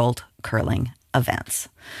World Curling events.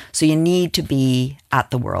 So you need to be at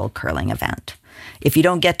the World Curling event. If you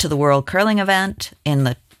don't get to the World Curling event in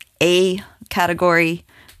the A category,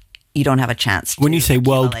 you don't have a chance to When you say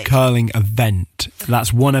World Curling event,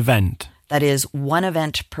 that's one event? That is one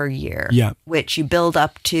event per year, yeah, which you build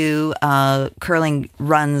up to. Curling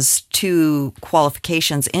runs 2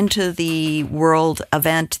 qualifications into the world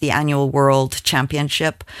event, the annual World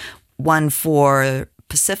Championship, one for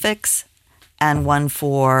Pacifics and one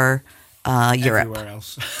for Europe. Everywhere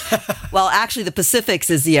else. Well, actually, the Pacifics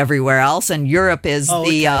is the everywhere else, and Europe is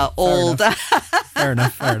old. Fair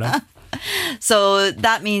enough. So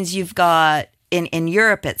that means you've got, in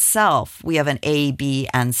Europe itself, we have an A, B,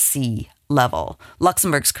 and C level.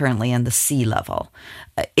 Luxembourg's currently in the C level.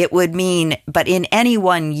 It would mean, but in any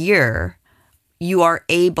one year, you are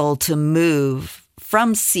able to move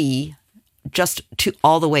from C just to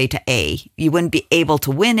all the way to A. You wouldn't be able to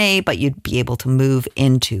win A, but you'd be able to move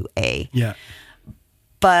into A. Yeah.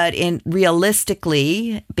 But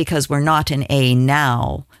realistically, because we're not in A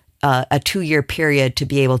now, a 2-year period to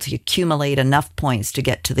be able to accumulate enough points to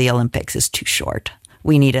get to the Olympics is too short.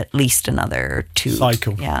 We need at least another 2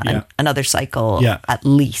 cycle. Yeah. Another cycle. Yeah. At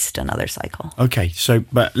least another cycle. Okay, so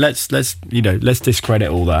but let's discredit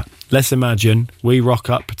all that. Let's imagine we rock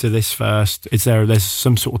up to this first. There's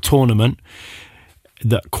some sort of tournament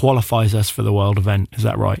that qualifies us for the world event. Is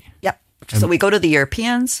that right? Yep. So we go to the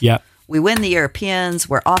Europeans. Yeah. We win the Europeans.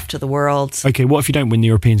 We're off to the Worlds. Okay, what if you don't win the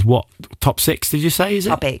Europeans? What, top 6 did you say? Is it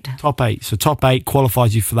top 8? Top 8. So top 8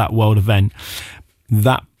 qualifies you for that world event.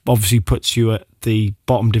 That obviously puts you at the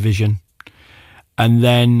bottom division. And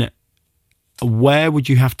then where would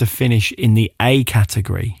you have to finish in the A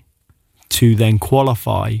category to then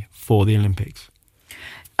qualify for the Olympics?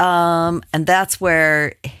 And that's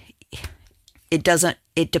where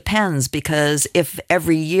it depends, because if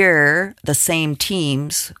every year the same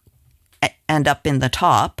teams end up in the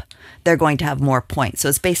top, they're going to have more points. So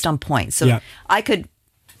it's based on points. So yeah.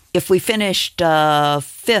 If we finished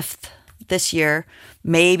 5th this year,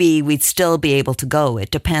 maybe we'd still be able to go.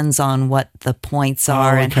 It depends on what the points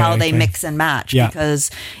are and how they mix and match. Yeah.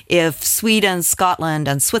 Because if Sweden, Scotland,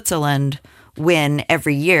 and Switzerland win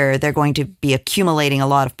every year, they're going to be accumulating a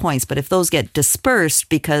lot of points. But if those get dispersed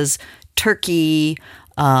because Turkey,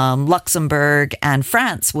 Luxembourg, and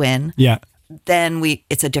France win, then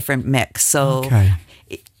it's a different mix. So,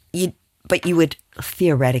 but you would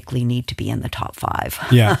theoretically need to be in the top 5.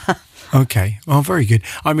 Yeah. Okay. Well, very good.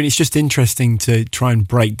 I mean, it's just interesting to try and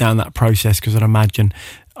break down that process, because I'd imagine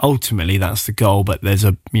ultimately that's the goal, but there's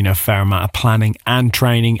a fair amount of planning and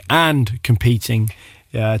training and competing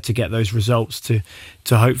to get those results to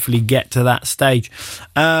hopefully get to that stage.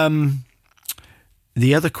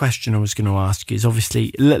 The other question I was going to ask is,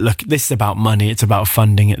 obviously, look, this is about money. It's about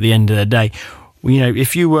funding at the end of the day.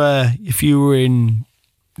 If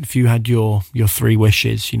you had your 3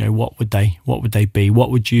 wishes, what would they be?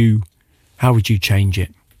 How would you change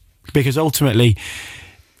it? Because ultimately,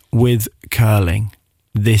 with curling,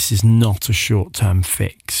 this is not a short-term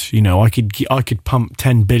fix. I could pump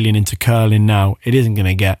 10 billion into curling now. It isn't going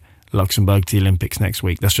to get Luxembourg to the Olympics next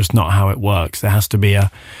week. That's just not how it works. There has to be a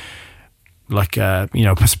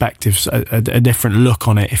perspective, a different look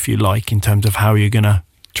on it, if you like, in terms of how you're going to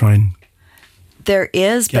try and. There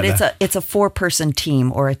is, but it's a 4-person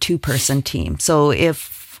team or a 2-person team. So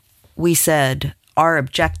if we said our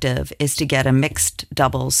objective is to get a mixed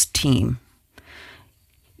doubles team,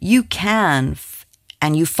 you can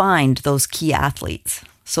and you find those key athletes.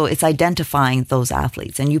 So it's identifying those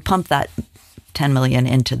athletes, and you pump that 10 million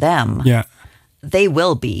into them. Yeah, they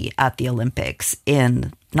will be at the Olympics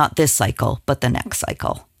in not this cycle, but the next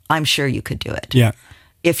cycle. I'm sure you could do it. Yeah.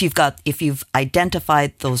 If you've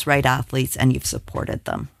identified those right athletes and you've supported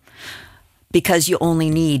them, because you only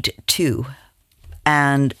need 2.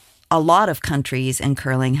 And a lot of countries in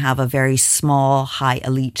curling have a very small, high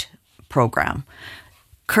elite program.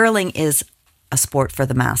 Curling is a sport for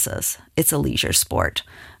the masses. It's a leisure sport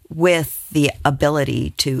with the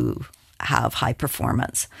ability to have high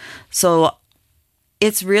performance. So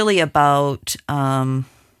it's really about,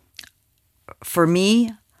 for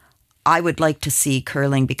me, I would like to see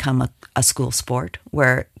curling become a school sport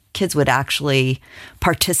where kids would actually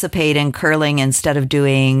participate in curling instead of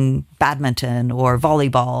doing badminton or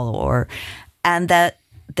volleyball, and that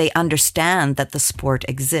they understand that the sport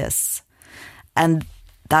exists. And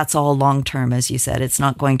that's all long-term, as you said. It's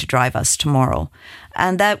not going to drive us tomorrow.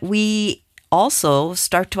 And that we also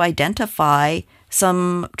start to identify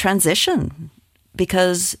some transition,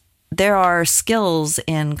 because there are skills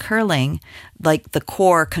in curling, like the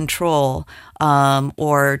core control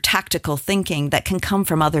or tactical thinking, that can come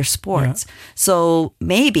from other sports. Yeah. So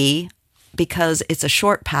maybe because it's a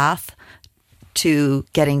short path to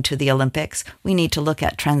getting to the Olympics, we need to look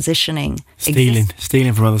at transitioning.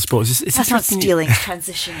 Stealing from other sports. That's not stealing,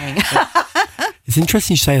 transitioning. It's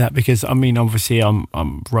interesting you say that, because, I mean, obviously I'm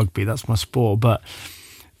rugby, that's my sport, but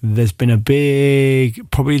there's been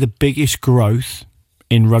probably the biggest growth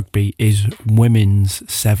in rugby is women's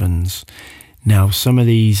sevens. Now, some of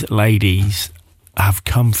these ladies have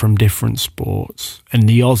come from different sports, and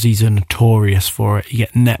the Aussies are notorious for it. You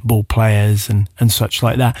get netball players and such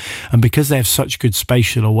like that. And because they have such good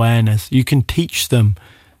spatial awareness, you can teach them,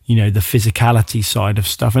 the physicality side of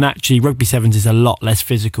stuff. And actually, rugby sevens is a lot less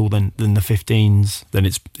physical than the 15s, than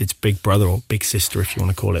its big brother or big sister, if you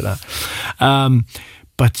want to call it that.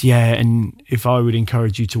 But yeah, and if I would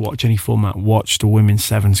encourage you to watch any format, watch the women's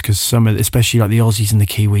sevens, because especially like the Aussies and the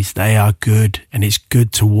Kiwis, they are good, and it's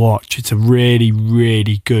good to watch. It's a really,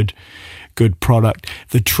 really good product.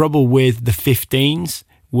 The trouble with the 15s,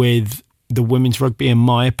 with the women's rugby, in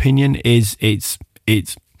my opinion, is it's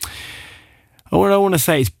I don't want to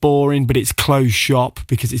say it's boring, but it's closed shop,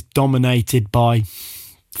 because it's dominated by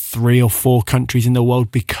 3 or 4 countries in the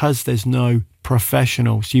world, because there's no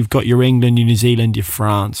professionals. You've got your England, your New Zealand, your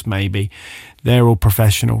France, maybe. They're all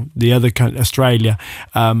professional. The other Australia,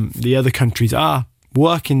 the other countries are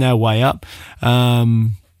working their way up.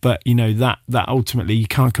 But that ultimately you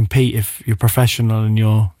can't compete if you're professional and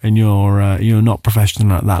you're not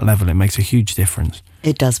professional at that level. It makes a huge difference.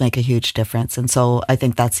 It does make a huge difference, and so I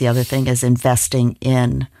think that's the other thing, is investing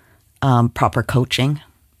in proper coaching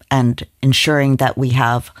and ensuring that we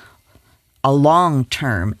have a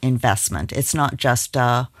long-term investment. It's not just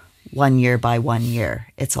 1 year by 1 year.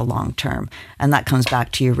 It's a long-term. And that comes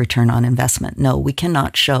back to your return on investment. No, we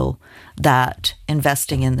cannot show that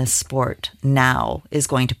investing in this sport now is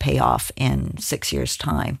going to pay off in 6 years'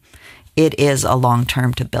 time. It is a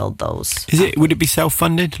long-term to build those. Would it be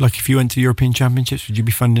self-funded? Like if you went to European Championships, would you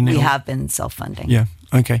be funding it? We have been self-funding. Yeah.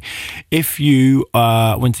 Okay. If you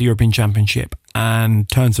went to the European Championship and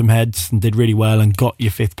turned some heads and did really well and got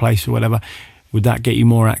your 5th place or whatever, would that get you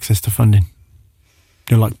more access to funding?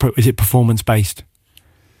 Is it performance based?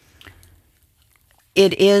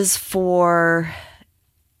 It is for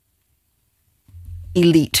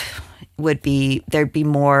elite. There'd be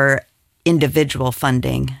more individual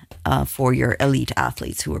funding for your elite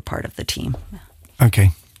athletes who are part of the team.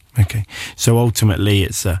 Okay. So ultimately,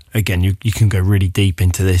 it's again, you can go really deep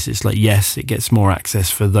into this. It's like, yes, it gets more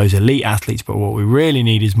access for those elite athletes, but what we really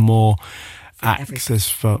need is more access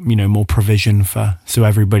for, more provision so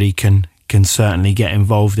everybody can certainly get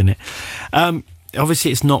involved in it.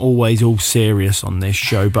 Obviously, it's not always all serious on this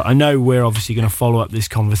show, but I know we're obviously going to follow up this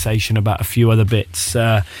conversation about a few other bits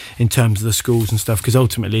in terms of the schools and stuff, because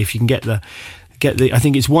ultimately, if you can get the, I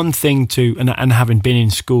think it's one thing to, and having been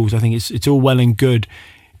in schools, I think it's all well and good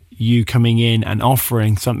you coming in and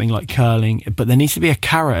offering something like curling, but there needs to be a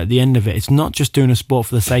carrot at the end of it. It's not just doing a sport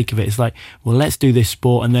for the sake of it. It's like, well, let's do this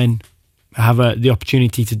sport and then have the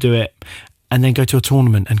opportunity to do it and then go to a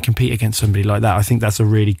tournament and compete against somebody like that. I think that's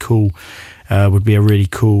would be a really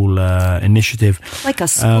cool initiative. Like a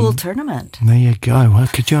school tournament. There you go. Well,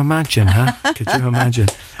 could you imagine, huh? Could you imagine?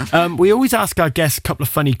 We always ask our guests a couple of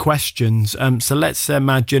funny questions. So let's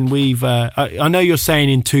imagine I know you're saying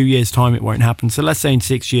in 2 years' time it won't happen. So let's say in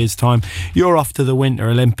 6 years' time, you're off to the Winter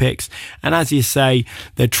Olympics. And as you say,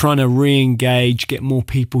 they're trying to re-engage, get more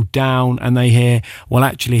people down. And they hear, well,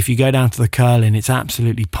 actually, if you go down to the curling, it's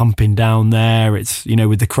absolutely pumping down there. It's,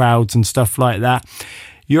 with the crowds and stuff like that.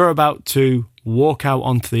 You're about to walk out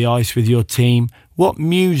onto the ice with your team. What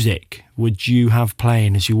music would you have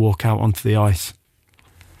playing as you walk out onto the ice?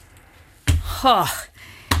 Oh,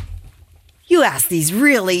 you ask these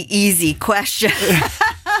really easy questions.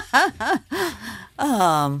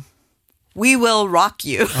 We Will Rock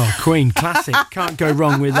You. Oh, Queen, classic. Can't go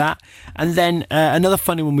wrong with that. And then another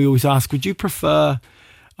funny one we always ask, would you prefer,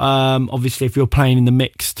 obviously, if you're playing in the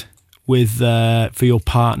mixed with for your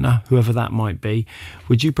partner, whoever that might be,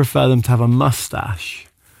 would you prefer them to have a mustache,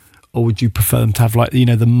 or would you prefer them to have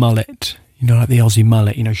the mullet, like the Aussie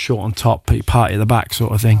mullet, short on top, party at the back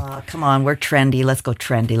sort of thing? Come on, we're trendy. Let's go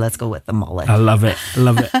trendy. Let's go with the mullet. I love it.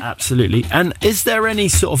 Absolutely. And is there any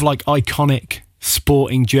sort of iconic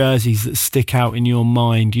sporting jerseys that stick out in your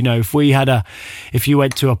mind? If you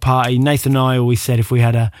went to a party, Nathan and I always said if we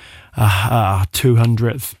had a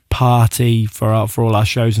 200th party for all our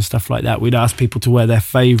shows and stuff like that, we'd ask people to wear their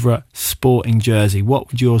favourite sporting jersey.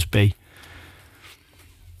 What would yours be?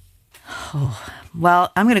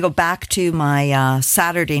 Well, I'm going to go back to my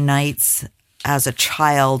Saturday nights as a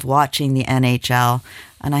child watching the NHL,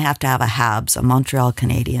 and I have to have a Montreal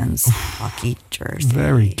Canadiens hockey jersey.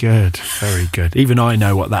 Very good. Even I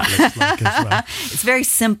know what that looks like as well. It's very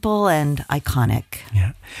simple and iconic.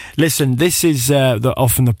 Yeah. Listen, this is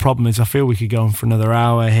often the problem is I feel we could go on for another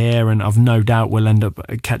hour here, and I've no doubt we'll end up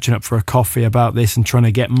catching up for a coffee about this and trying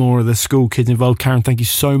to get more of the school kids involved. Karen, thank you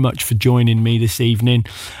so much for joining me this evening.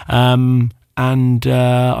 And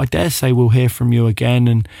I dare say we'll hear from you again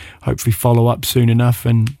and hopefully follow up soon enough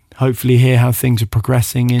and hopefully hear how things are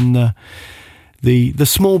progressing in the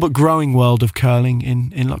small but growing world of curling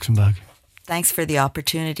in Luxembourg. Thanks for the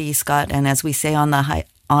opportunity, Scott. And as we say on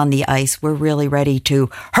the ice, we're really ready to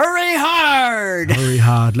hurry hard. Hurry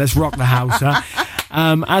hard. Let's rock the house, huh?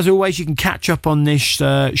 As always, you can catch up on this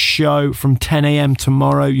show from 10 a.m.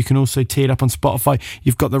 tomorrow. You can also tee it up on Spotify.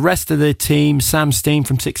 You've got the rest of the team, Sam Steen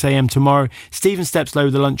from 6 a.m. tomorrow, Stephen Stepslow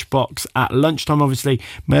with the lunchbox at lunchtime, obviously,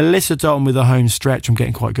 Melissa Dalton with the home stretch. I'm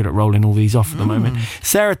getting quite good at rolling all these off at the moment.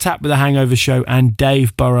 Sarah Tapp with the Hangover Show, and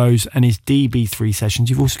Dave Burrows and his DB3 sessions.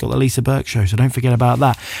 You've also got the Lisa Burke Show, so don't forget about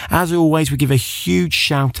that. As always, we give a huge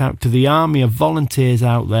shout out to the army of volunteers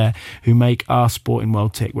out there who make our sporting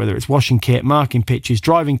world tick, whether it's washing kit, marking pitches,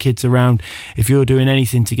 driving kids around. If you're doing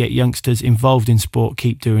anything to get youngsters involved in sport,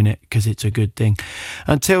 keep doing it because it's a good thing.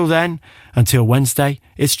 Until then, until Wednesday,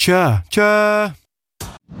 it's Chur.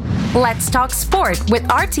 Let's talk sport with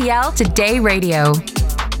RTL Today Radio.